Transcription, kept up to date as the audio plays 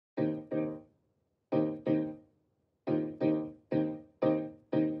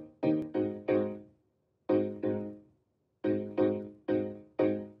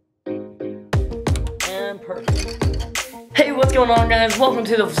Hey, what's going on, guys? Welcome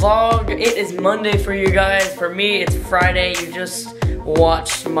to the vlog. It is Monday for you guys. For me, it's Friday. You just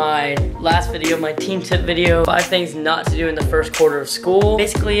watched my last video, my team tip video. 5 things not to do in the first quarter of school.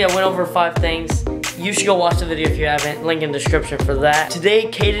 Basically, I went over 5 things. You should go watch the video if you haven't. Link in the description for that. Today,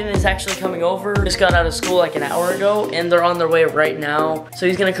 Camden is actually coming over. Just got out of school like an hour ago, and they're on their way right now. So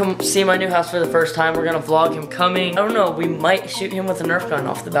he's gonna come see my new house for the first time. We're gonna vlog him coming. I don't know, we might shoot him with a Nerf gun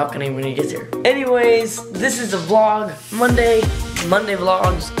off the balcony when he gets here. Anyways, this is the vlog. Monday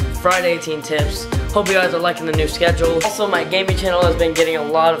vlogs, Friday team tips. Hope you guys are liking the new schedule. Also, my gaming channel has been getting a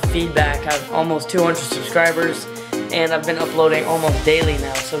lot of feedback. I have almost 200 subscribers, and I've been uploading almost daily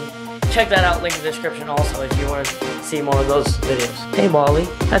now. So check that out, link in the description also if you want to see more of those videos. Hey Molly,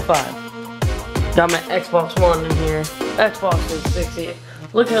 high five. Got my Xbox One in here. Xbox 360.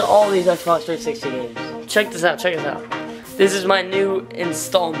 Look at all these Xbox 360 games. Check this out, check this out. This is my new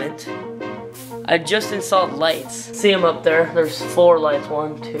installment. I just installed lights. See them up there? There's 4 lights.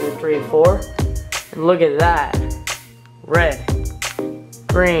 1, 2, 3, 4. And look at that. Red,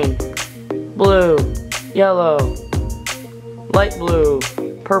 green, blue, yellow, light blue,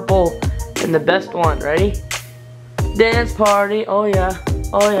 purple, and the best one. Ready? Dance party. Oh yeah.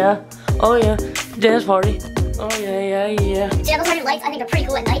 Oh yeah. Oh yeah. Dance party. Oh yeah, yeah, yeah. Yeah, those are new lights. I think are pretty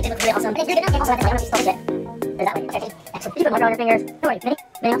cool at night. They look really awesome. And it's really good enough. Also, I don't know if you stole it. There's that way. Okay. Excellent. You put marker on your fingers. Don't worry. Minnie?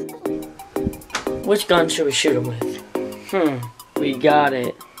 Else? Which gun should we shoot him with? We got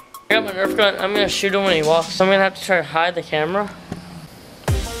it. I got my Nerf gun. I'm gonna shoot him when he walks. So I'm gonna have to try to hide the camera.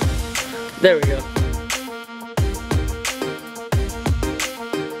 There we go.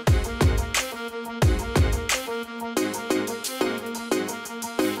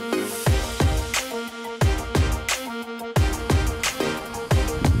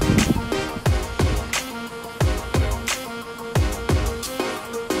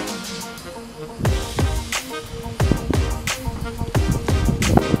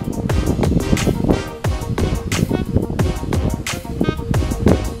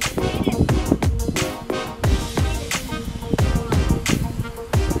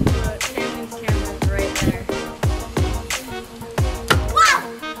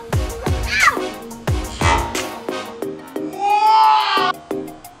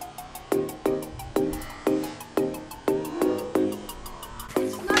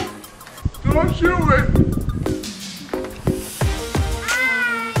 Don't shoot it!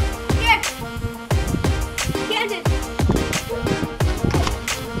 Here! Camden!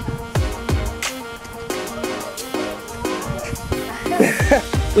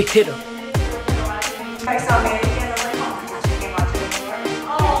 We hit him. I saw me again, I'm like, oh my gosh, I can't watch it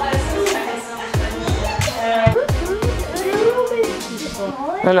anymore. Oh, that's so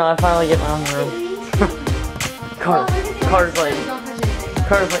nice. No, I finally get my own room. Carter's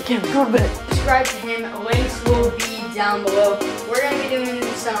like, Camden, go to bed. Subscribe to him. Links will be down below. We're gonna be doing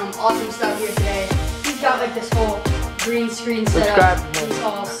some awesome stuff here today. He's got like this whole green screen set up. He's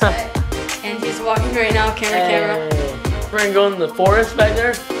all set. And he's walking right now, camera. We're gonna go in the forest back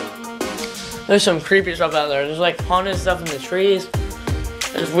there. There's some creepy stuff out there. There's like haunted stuff in the trees.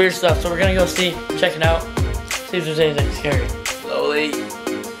 There's weird stuff, so we're gonna go see, check it out, see if there's anything scary. Slowly.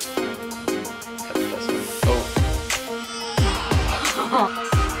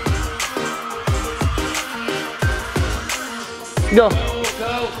 Go.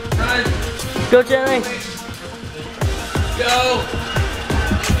 Go, run. Go, Channing. Go.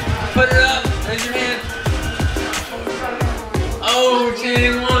 Put it up. Raise your hand. Oh,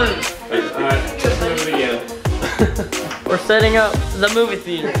 Channing won. Alright, let's move it again. We're setting up the movie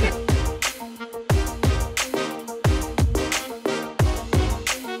theater.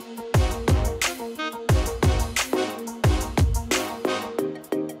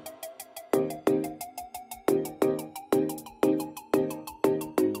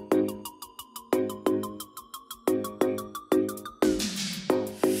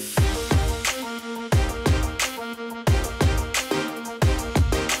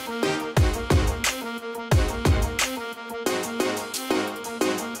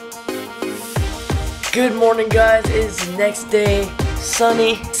 Good morning, guys. It's the next day,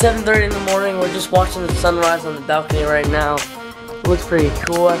 sunny, 7:30 in the morning. We're just watching the sunrise on the balcony right now. It looks pretty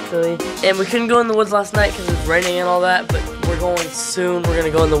cool, actually. And we couldn't go in the woods last night because it was raining and all that, but we're going soon. We're gonna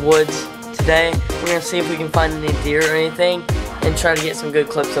go in the woods today. We're gonna see if we can find any deer or anything and try to get some good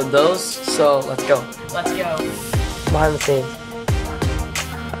clips of those. So let's go. Let's go. Behind the scenes.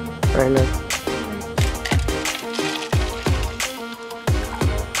 Right now.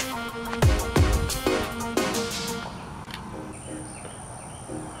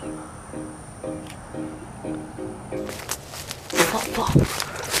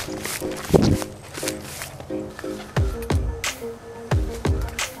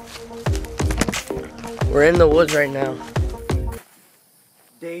 We're in the woods right now.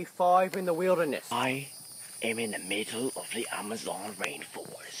 Day 5 in the wilderness. I am in the middle of the Amazon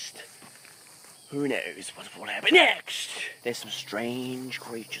rainforest. Who knows what will happen next? There's some strange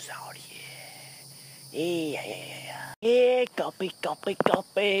creatures out here. Yeah,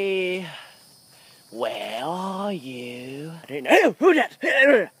 copy. Where are you? I don't know. Who that?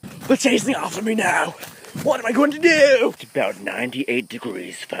 They're chasing after me now. What am I going to do? It's about 98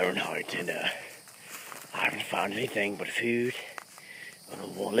 degrees Fahrenheit and I haven't found anything but food and a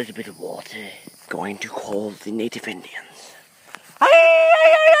little bit of water. Going to call the native Indians.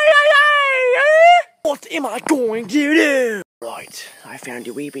 What am I going to do? Right, I found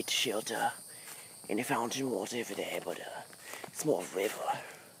a wee bit of shelter in a fountain water over there, but it's more of a river.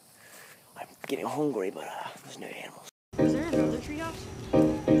 I'm getting hungry, but there's no animals. Is there another treehouse?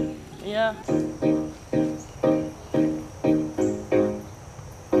 Yeah.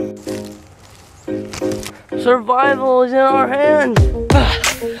 Survival is in our hands.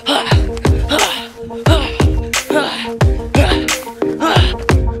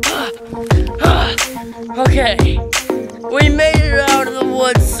 Okay, we made it out of the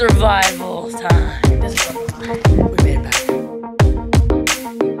woods, survival.